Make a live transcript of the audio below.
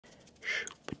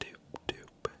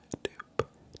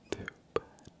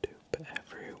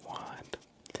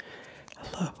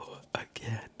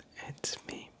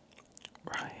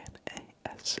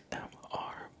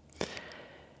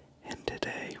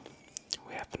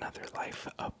another life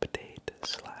update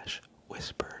slash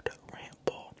whispered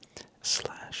ramble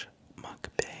slash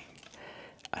mukbang.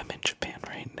 I'm in Japan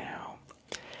right now,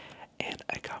 and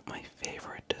I got my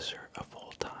favorite dessert of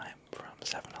all time from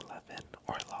 7-Eleven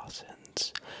or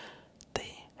Lawson's.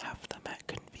 They have them at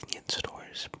convenience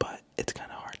stores, but it's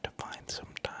kind of hard to find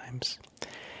sometimes.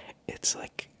 It's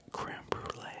like creme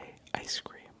brulee ice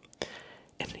cream,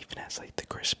 and it even has like the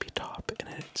crispy top, and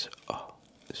it's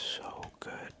so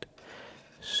good,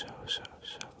 so good,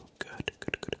 good.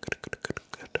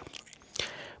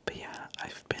 But yeah,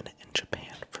 I've been in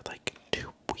Japan for like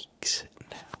 2 weeks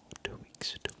now. 2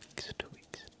 weeks,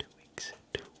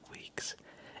 2 weeks,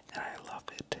 and I love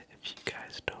it. If you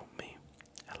guys know me,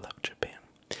 I love Japan.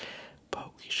 But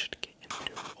we should get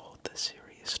into all the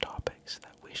serious topics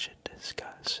that we should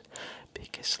discuss,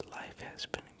 because life has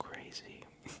been crazy.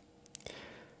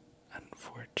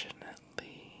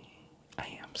 Unfortunately, I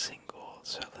am single,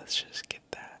 so let's just get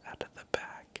that out of the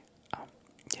bag.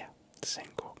 Yeah,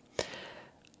 single.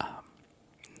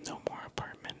 No more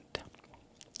apartment.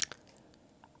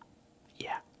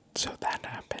 Yeah, so that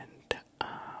happened.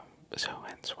 So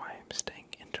hence why I'm staying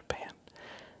in Japan.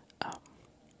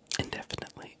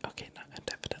 Indefinitely. Okay, not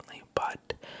indefinitely,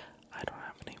 but I don't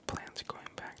have any plans going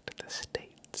back to the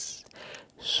States.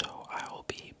 So I will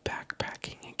be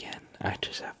backpacking again. I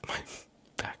just have my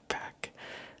backpack.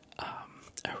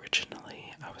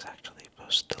 Originally, I was actually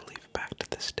supposed to leave back to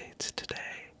the States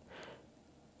today.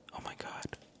 Oh my god.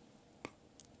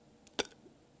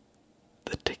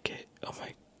 The ticket. Oh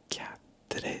my god.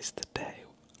 Today's the day.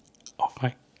 Oh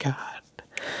my god.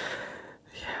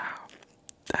 Yeah.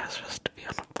 I was supposed to be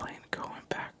on a plane going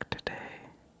back today.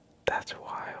 That's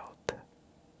wild.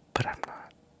 But I'm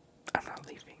not. I'm not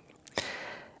leaving.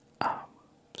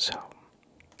 So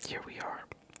here we are.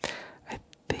 I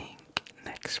think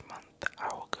next month I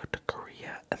will go to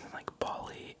Korea, and then like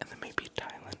Bali, and then maybe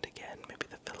Thailand again, maybe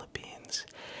the Philippines.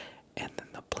 And then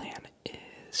the plan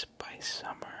is by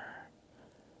summer,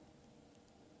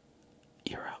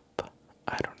 Europe.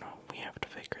 I don't know. We have to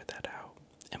figure that out.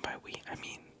 And by we, I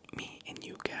mean me and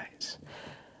you guys.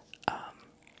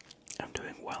 I'm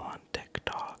doing well on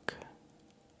TikTok,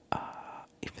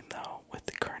 even though with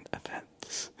the current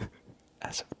events,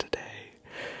 as of today,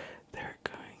 they're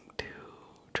going to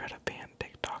try to ban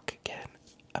TikTok again.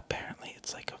 Apparently,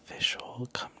 it's like official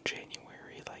come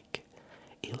January, like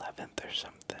 11th or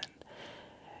something.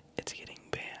 It's getting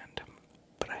banned,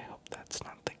 but I hope that's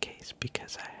not the case,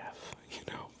 because I have,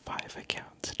 5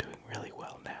 accounts doing really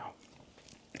well now.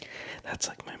 That's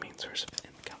like my main source of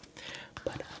income.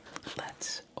 But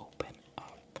let's open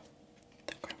up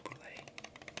the creme brulee.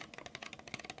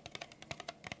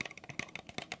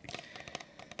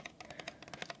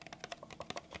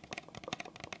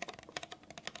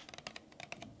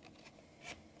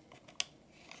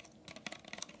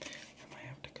 I might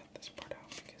have to cut this part out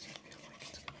because I feel like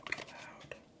it's gonna be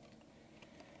loud.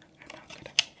 I'm not good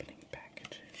at opening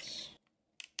packages.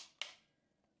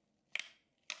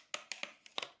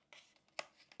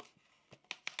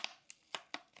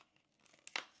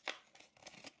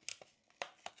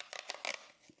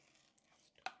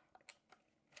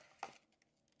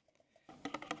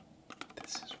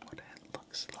 This is what it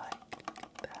looks like. Look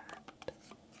at that.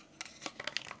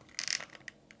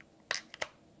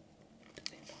 Did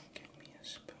they not give me a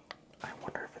spoon? I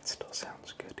wonder if it still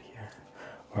sounds good here.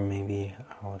 Or maybe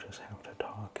I'll just have to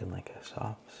talk in like a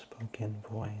soft-spoken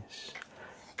voice.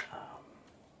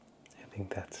 I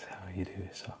think that's how you do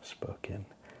soft-spoken.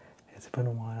 It's been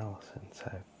a while since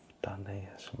I've done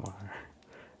ASMR.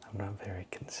 I'm not very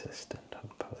consistent on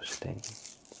posting.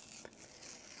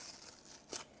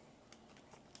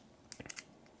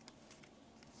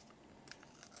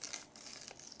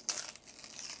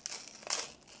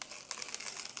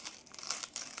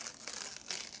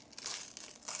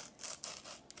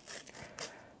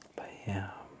 But yeah,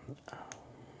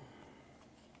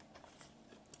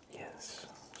 yes,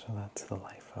 so that's the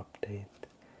life update.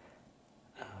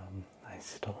 I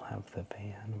still have the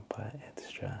van, but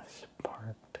it's just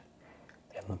parked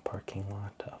in the parking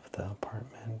lot of the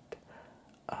apartment.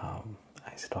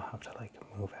 I still have to like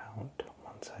move out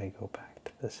once I go back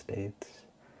to the States,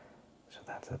 so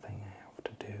that's a thing I have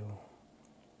to do.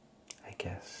 I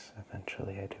guess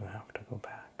eventually I do have to go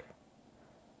back.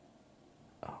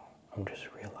 Oh, I'm just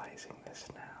realizing this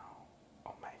now.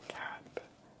 Oh my god.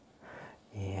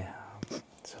 Yeah,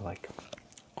 so like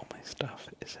all my stuff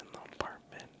is in the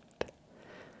apartment.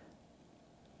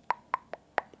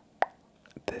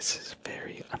 This is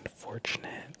very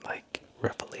unfortunate, like,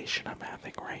 revelation I'm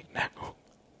having right now.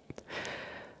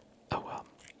 Oh well,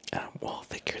 we'll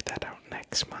figure that out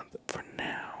next month. For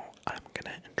now, I'm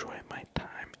gonna enjoy my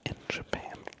time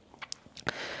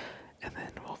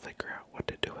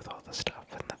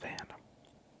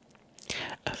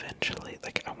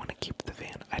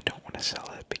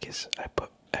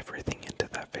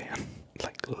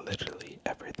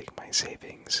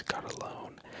savings, got a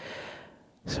loan,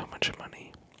 so much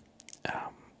money.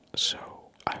 So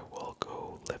I will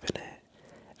go live in it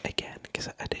again because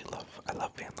I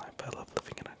love van life. I love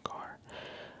living in a car.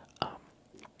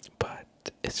 But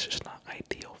it's just not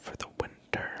ideal for the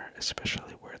winter,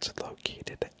 especially where it's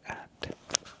located at.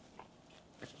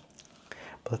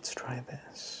 But let's try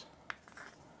this.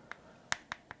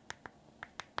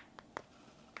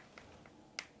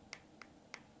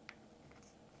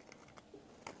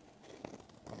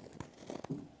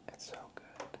 It's so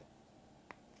good.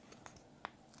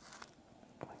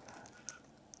 Oh my gosh.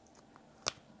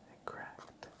 It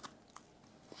cracked.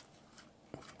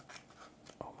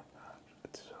 Oh my gosh,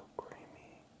 it's so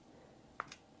creamy.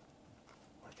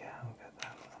 Look at how good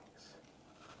that looks.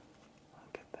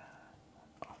 Look at that.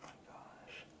 Oh my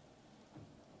gosh.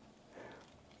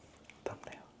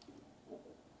 Thumbnail.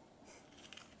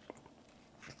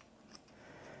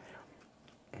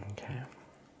 Okay.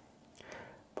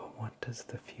 But what does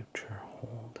the future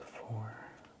hold for,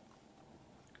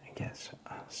 I guess,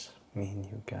 us, me and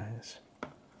you guys?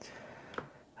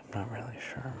 I'm not really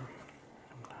sure.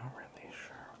 I'm not really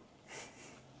sure.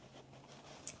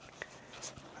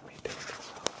 Let me take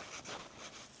this off.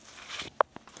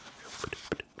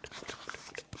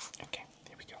 Okay,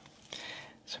 here we go.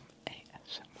 Some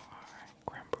ASMR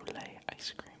creme brulee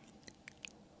ice cream.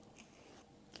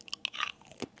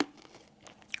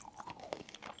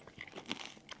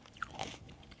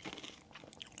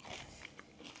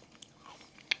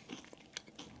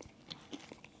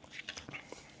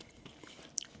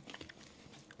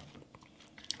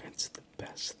 It's the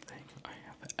best thing I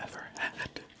have ever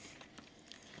had.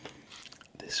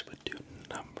 This would do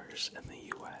numbers in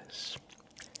the US.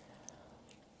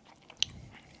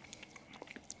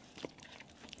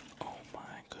 Oh my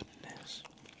goodness.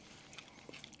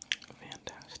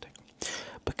 Fantastic.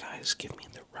 But guys, give me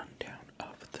the rundown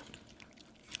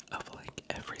of like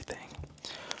everything.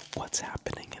 What's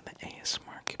happening in the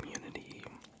ASMR community?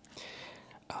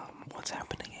 What's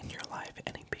happening in your life?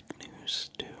 Any big news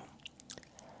too?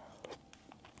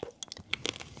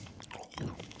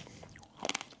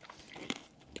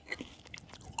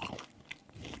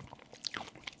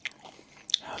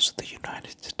 How's the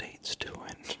United States doing?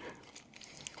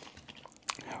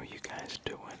 How are you guys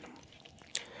doing?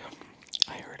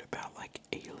 I heard about like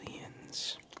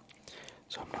aliens,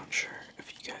 so I'm not sure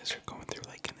if you guys are going through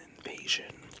like an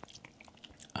invasion.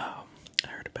 I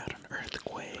heard about an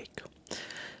earthquake.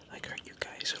 Like, are you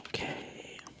guys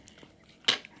okay?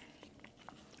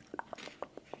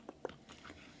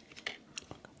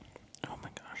 Oh my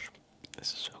gosh,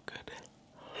 this is so good.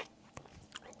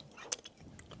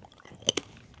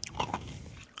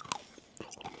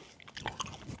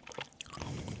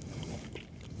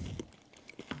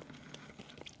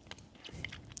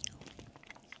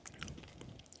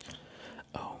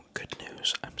 Oh, good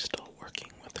news. I'm still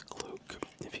working with Klook.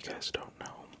 If you guys don't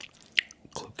know,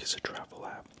 Klook is a travel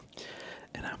app,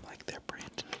 and I'm like their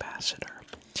brand ambassador.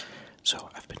 So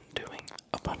I've been doing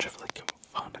a bunch of like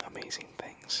fun, amazing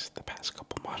things the past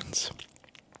couple months.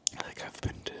 Like I've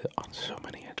been on so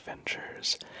many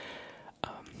adventures,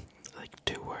 like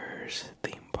tours,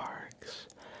 theme parks,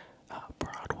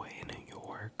 Broadway in New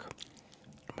York.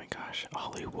 Oh my gosh,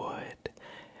 Hollywood.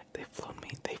 They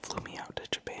flew me out to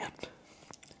Japan.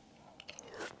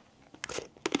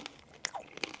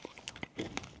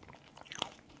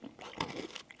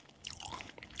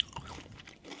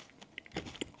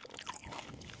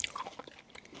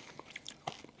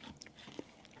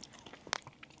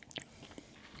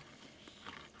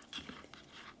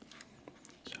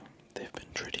 So they've been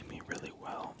treating me really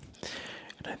well,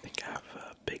 and I think I have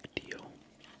a big deal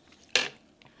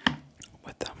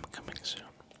with them coming soon.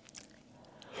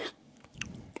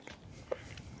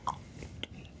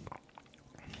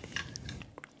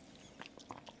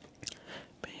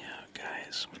 But yeah,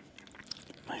 guys,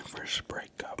 my first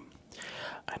breakup.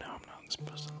 I know I'm not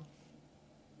supposed to.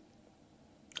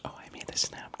 Oh, I made a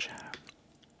Snapchat.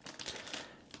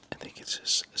 I think it's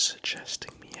just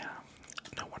suggesting me.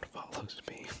 No one follows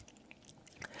me.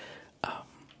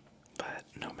 But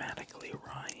Nomadically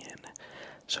Ryan.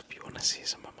 So if you want to see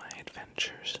some of my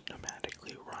adventures,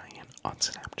 Nomadically Ryan on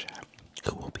Snapchat,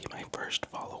 who will be my first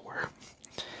follower.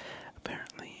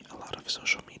 Apparently, a lot of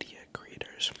social media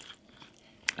creators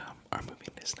are moving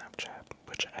to Snapchat,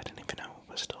 which I didn't even know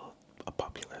was still a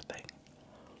popular thing.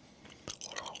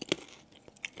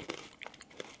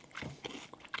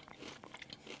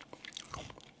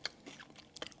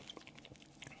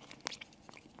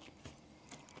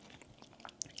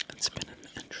 It's been an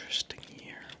interesting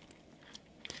year.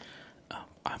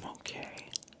 I'm okay.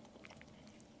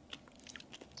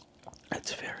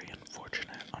 It's very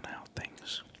unfortunate on how things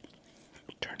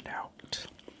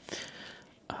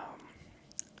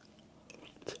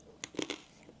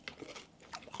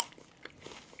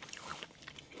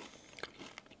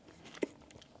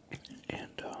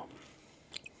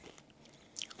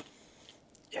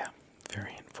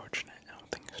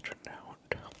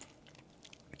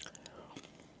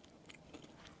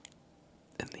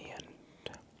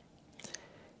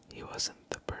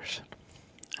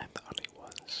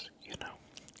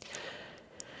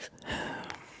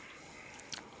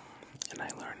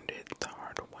and I learned it the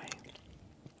hard way.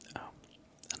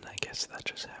 And I guess that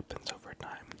just happens over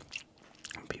time.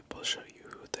 And people show you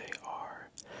who they are,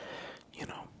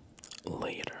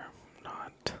 later,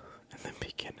 not in the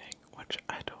beginning, which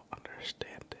I don't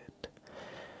understand it.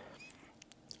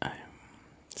 I'm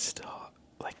still,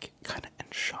 kind of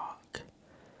in shock.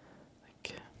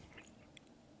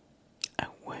 I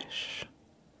wish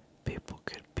people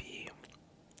could be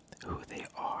who they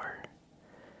are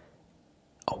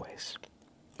always.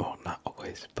 Well, not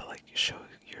always, but show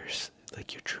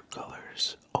your true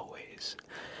colors always.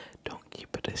 Don't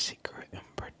keep it a secret and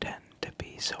pretend to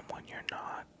be someone you're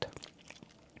not,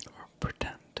 or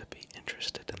pretend to be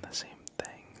interested in the same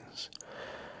things,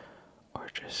 or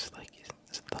just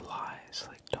the lies.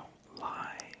 Don't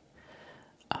lie,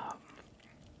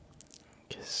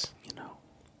 because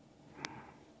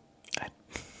I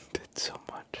did so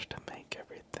much to make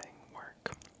everything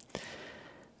work.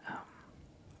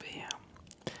 But yeah,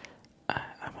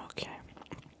 I'm okay.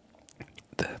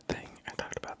 The thing, I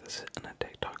talked about this in a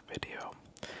TikTok video.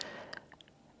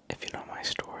 If you know my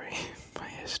story, my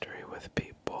history with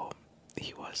people,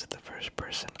 he was the first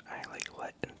person I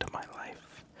let into my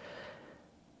life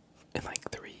in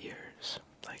 3 years.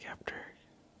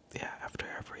 After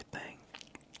everything.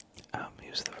 He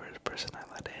was the first person I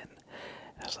let in.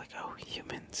 And I was like, oh,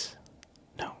 humans.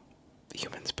 No,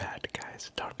 humans bad,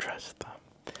 guys. Don't trust them.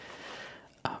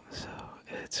 So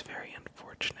it's very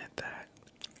unfortunate that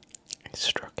I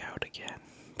struck out again.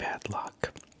 Bad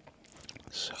luck.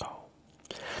 So,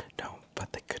 no,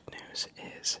 but the good news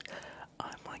is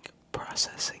I'm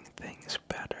processing things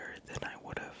better than I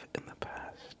would have in the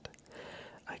past.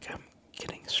 I'm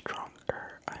getting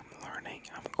stronger, I'm learning,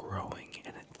 I'm growing,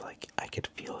 and I could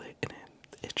feel it, and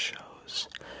it shows.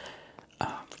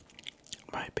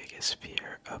 My biggest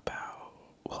fear in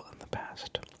the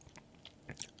past,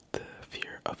 the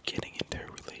fear of getting into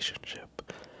a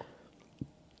relationship,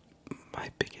 my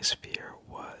biggest fear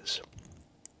was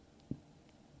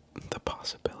the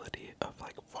possibility of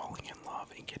falling in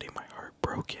love and getting my heart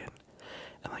broken,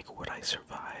 and would I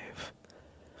survive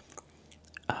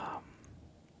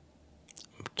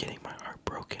getting my heart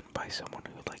broken by someone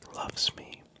who loves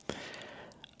me.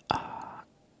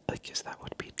 Because that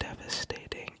would be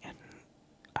devastating, and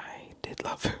I did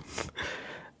love him.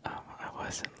 I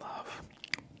was in love.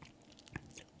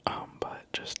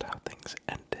 But just how things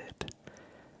ended.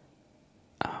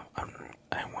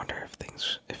 I wonder if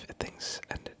things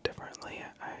ended differently,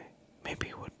 I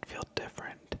maybe would feel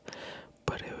different.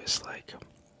 But it was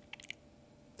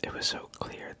it was so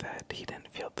clear that he didn't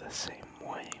feel the same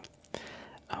way.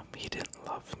 He didn't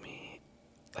love me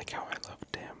how I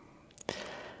loved him.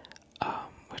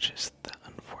 Which is the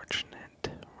unfortunate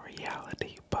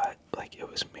reality, but it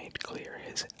was made clear,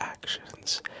 his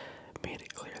actions made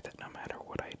it clear that no matter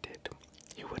what I did,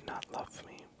 he would not love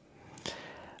me.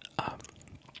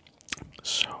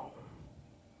 So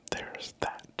there's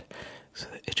that. So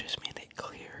it just made it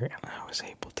clear, and I was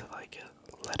able to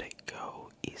let it go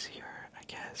easier, I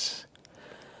guess.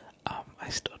 I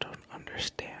still don't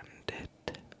understand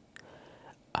it.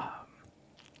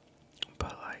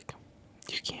 But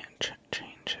you can't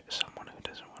change someone who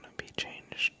doesn't want to be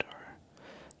changed, or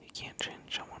you can't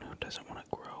change someone who doesn't want to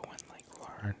grow and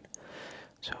learn.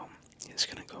 So he's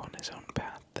gonna go on his own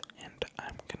path, and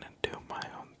I'm gonna do my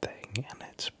own thing, and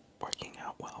it's working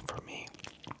out well for me.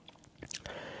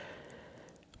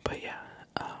 But yeah,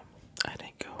 I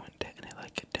didn't go into any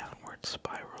downward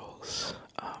spirals.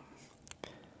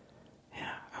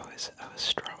 Yeah, I was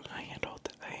strong. I handled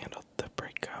the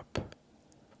breakup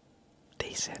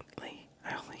decently.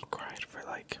 I only cried for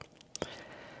I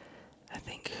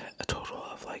think a total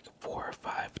of 4 or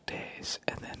 5 days,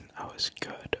 and then I was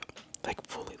good,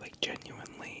 fully,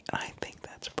 genuinely, and I think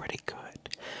that's pretty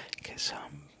good, because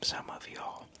some of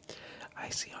y'all I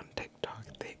see on TikTok,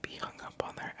 they be hung up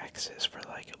on their exes for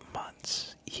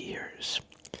months, years.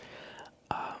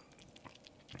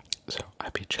 So I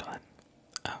be chilling.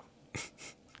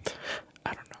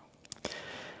 I don't know.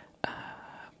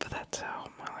 But that's how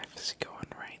my life is going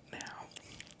right now.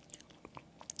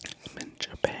 I'm in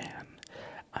Japan.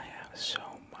 I have so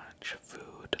much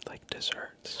food,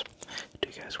 desserts. Do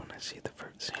you guys want to see the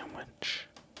fruit sandwich?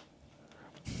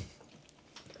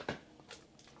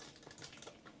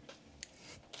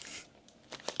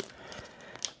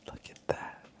 Look at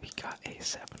that. We got a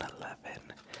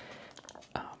 7-Eleven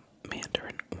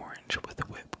mandarin orange with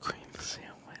whipped cream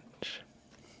sandwich.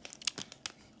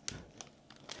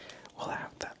 We'll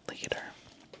have that later.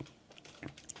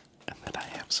 And then I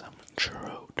have some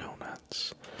churro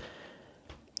donuts.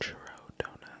 Churro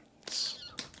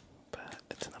donuts. But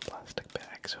it's in a plastic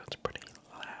bag, so it's pretty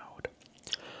loud.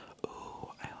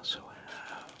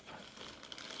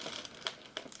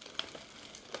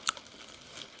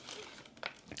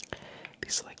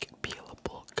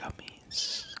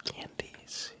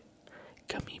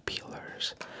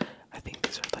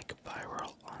 these are like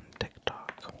viral on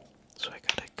TikTok. So I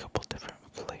got a couple different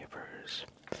flavors.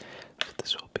 So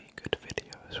this will be a good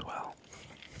video as well.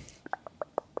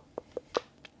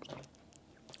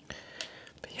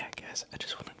 But yeah, guys, I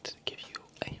just wanted to give you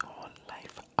a whole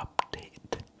life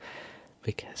update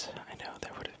because I know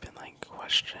there would have been like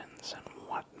questions and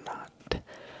whatnot.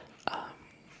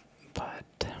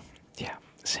 But yeah,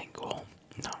 single,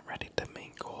 not ready to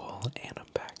mingle, and I'm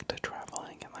back to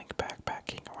traveling and like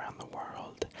backpacking around the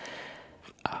world.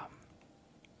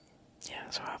 Yeah,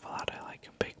 so I have a lot of like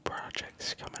big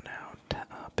projects coming out,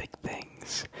 big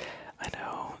things. I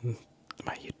know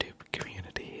my YouTube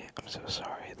community, I'm so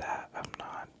sorry that I'm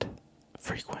not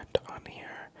frequent on here.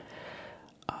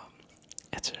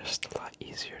 It's just a lot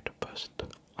easier to post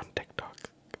on TikTok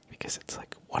because it's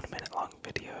like 1 minute long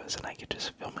videos and I could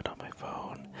just film it on my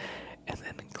phone and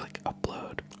then click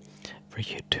upload. For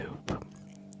YouTube,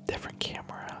 different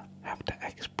camera, have to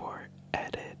export,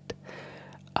 edit,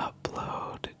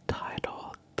 upload,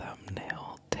 title,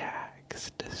 thumbnail,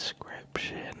 tags,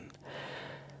 description,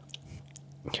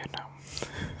 you know,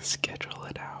 schedule